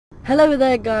Hello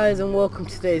there guys, and welcome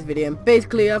to today's video. And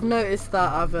basically I've noticed that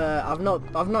I've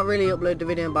not really uploaded a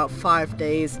video in about 5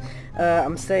 days.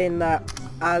 I'm saying that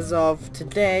as of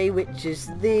today, which is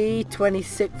the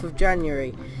 26th of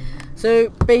January. So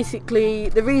basically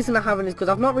the reason I haven't is because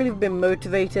I've not really been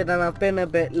motivated and I've been a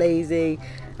bit lazy.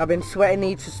 I've been sweating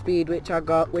Need for Speed, which I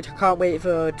can't wait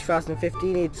for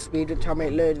 2015 Need for Speed, which I'll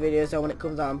make loads of videos on when it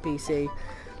comes out on PC.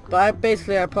 But I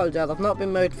apologise, I've not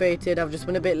been motivated, I've just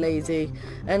been a bit lazy,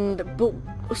 but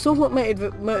somewhat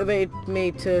motivated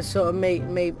me to sort of make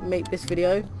this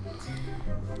video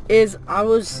is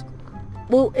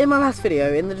in my last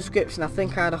video, in the description, I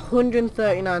think I had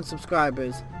 139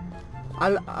 subscribers.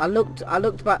 I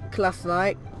looked back last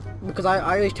night, because I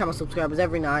always check my subscribers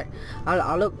every night.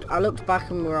 I looked back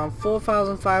and we were on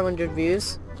 4,500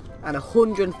 views and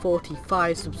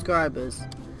 145 subscribers.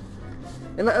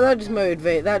 And that just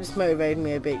motivated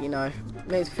me a bit, you know.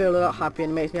 Makes me feel a lot happier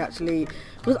and makes me actually,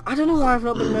 because I don't know why I've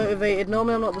not been motivated.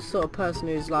 Normally I'm not the sort of person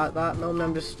who's like that. Normally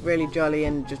I'm just really jolly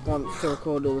and just want to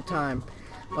record all the time.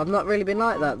 But I've not really been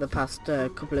like that the past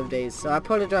couple of days, so I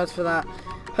apologise for that.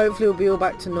 Hopefully we'll be all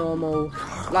back to normal.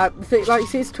 Like you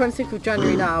see, it's 26th of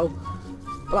January now.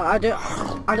 Like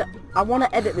I want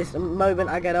to edit this the moment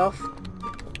I get off,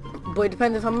 but it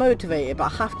depends if I'm motivated.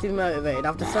 But I have to be motivated.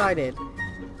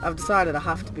 I've decided I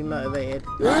have to be motivated.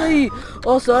 Yay!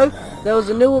 Also, there was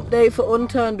a new update for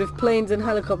Unturned with planes and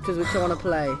helicopters, which I want to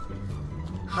play.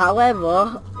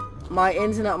 However, my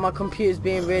internet on my computer is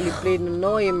being really bleeding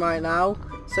annoying right now,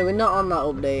 so we're not on that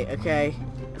update, okay?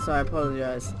 So I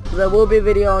apologise. There will be a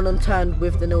video on Unturned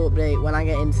with the new update when I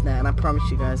get internet, and I promise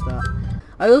you guys that.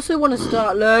 I also want to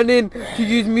start learning to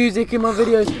use music in my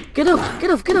videos. Get off, you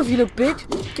little bitch!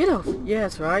 Get off! Yeah,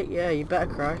 that's right, yeah, you better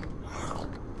cry.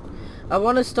 I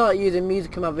want to start using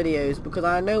music in my videos, because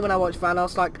I know when I watch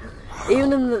Vanos, like,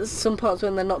 even in some parts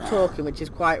when they're not talking, which is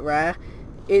quite rare,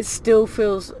 it still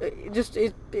feels,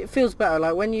 it feels better.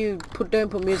 Like when you don't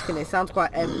put music in it, it sounds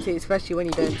quite empty, especially when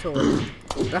you don't talk.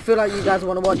 And I feel like you guys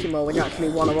want to watch it more when you actually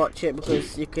want to watch it,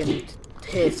 because you can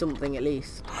hear something at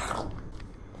least.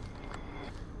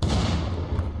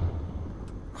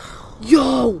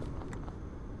 Yo!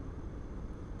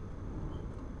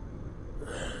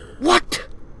 What?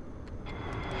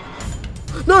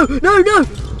 No!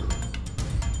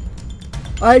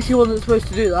 I actually wasn't supposed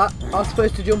to do that. I was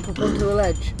supposed to jump up onto the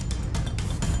ledge.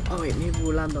 Oh wait, maybe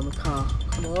we'll land on the car.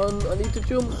 Come on, I need to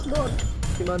jump. Come on.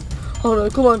 Come on. Oh no,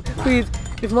 come on, please.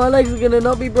 If my legs are gonna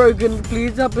not be broken,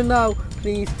 please happen now.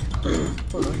 Please.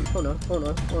 Oh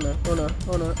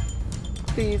no.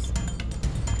 Please.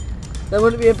 There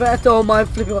wouldn't be a better time,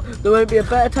 there won't be a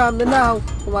better time than now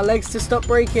for my legs to stop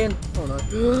breaking. Oh no.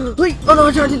 Wait, oh no,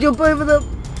 I tried to jump over them.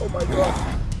 Oh my god.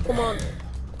 Come on.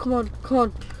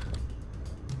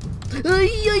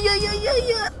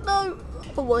 Yeah. No.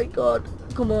 Oh my god.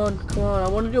 Come on. I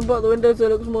want to jump out the window so it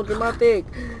looks more dramatic.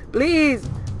 Please.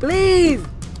 Oh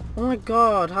my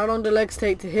god. How long do legs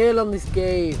take to heal on this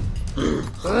game?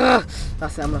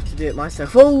 That's it. I'm going to have to do it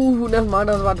myself. Oh, never mind.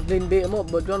 I was about to beat him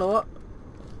up, but do you know what?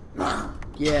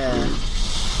 Yeah,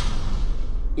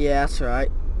 that's right.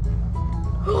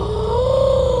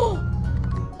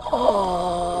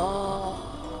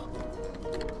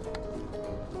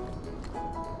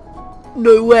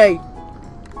 No way!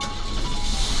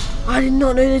 I did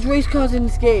not know there's race cars in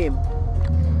this game.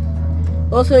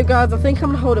 Also guys, I think I'm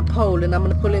going to hold a poll and I'm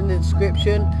going to put it in the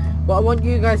description. What I want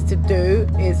you guys to do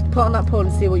is put on that poll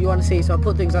and see what you want to see. So I'll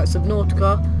put things like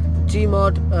Subnautica,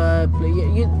 Gmod,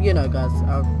 you know guys,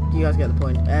 you guys get the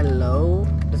point. Hello,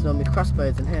 there's normally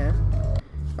crossbows in here.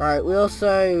 Alright, we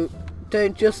also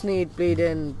don't just need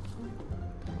bleeding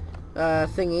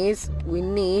thingies, we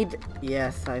need,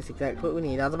 yes, that's exactly what we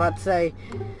need. I was about to say,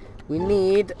 we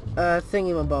need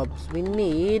thingamabobs, we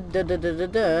need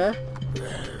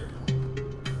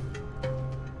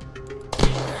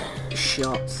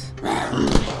shots.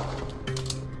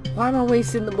 Why am I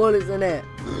wasting the bullets in it?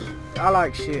 I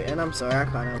like shooting, I'm sorry, I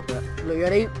can't help it. Look,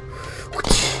 ready?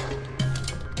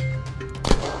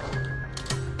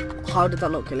 How did that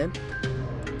not kill him?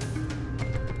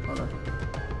 Oh no.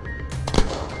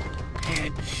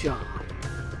 Headshot.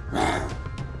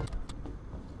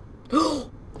 Oh,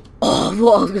 I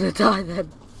thought I was gonna die then.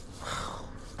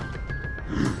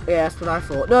 Yeah, that's what I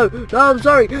thought. No, I'm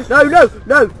sorry.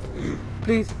 No.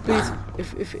 Please.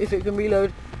 If it can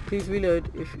reload. Please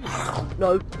reload.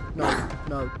 No. Come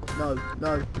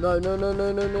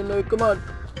on.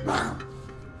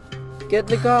 Get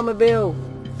the carmobile.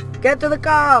 Get to the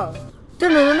car.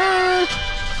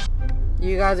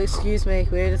 You guys excuse me.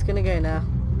 We're just gonna go now.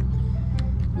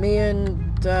 Me and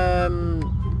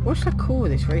what should I call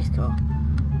this race car?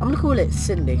 I'm gonna call it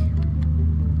Sindi.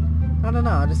 I don't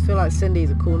know, I just feel like Cindy's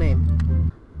a cool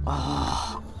name.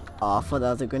 Oh, I thought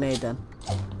that was a grenade then.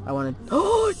 I wanted...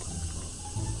 Oh!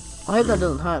 I hope that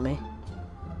doesn't hurt me.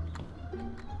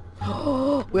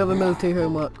 Oh, we have a military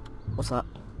homework. What's that?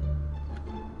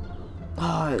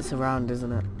 Oh, it's around,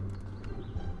 isn't it?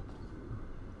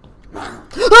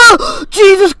 Oh!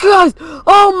 Jesus Christ!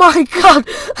 Oh my God!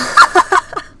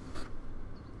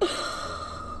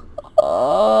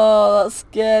 Oh, that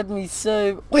scared me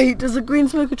so... Wait, does the green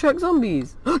smoke attract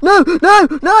zombies? No! No!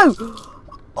 No!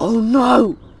 Oh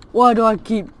no! Why do I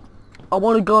keep... I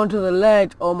want to go onto the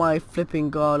ledge. Oh my flipping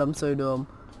God, I'm so dumb.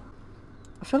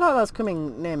 I feel like that's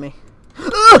coming near me.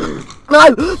 No!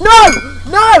 No!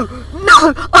 No!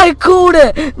 No! I called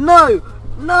it! No!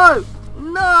 No!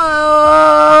 No!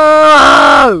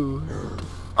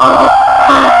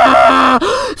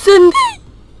 Cindy!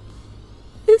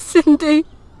 It's Cindy.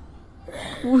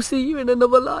 We'll see you in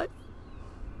another life.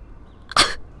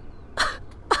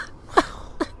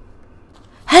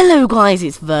 Hello guys,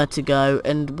 it's Vertigo,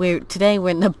 and today we're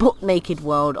in the butt naked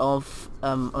world of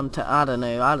Unturned. I don't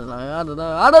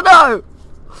know.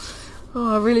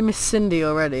 Oh, I really miss Sindi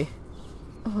already.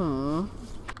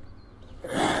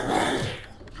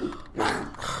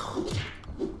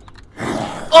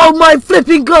 Oh my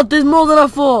flipping God, there's more than I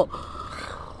thought.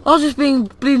 I was just being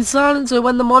bleeding silent, so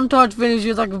when the montage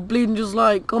finishes, I could bleed and just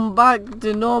like come back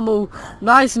to normal,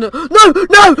 nice and... No!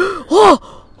 No!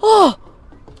 Oh! Oh!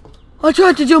 I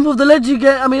tried to jump off the ledge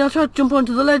again. I tried to jump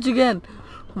onto the ledge again.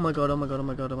 Oh my God, oh my God, oh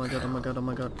my God, oh my God, oh my God, oh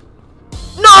my God.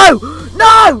 No!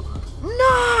 No!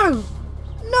 No!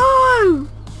 No!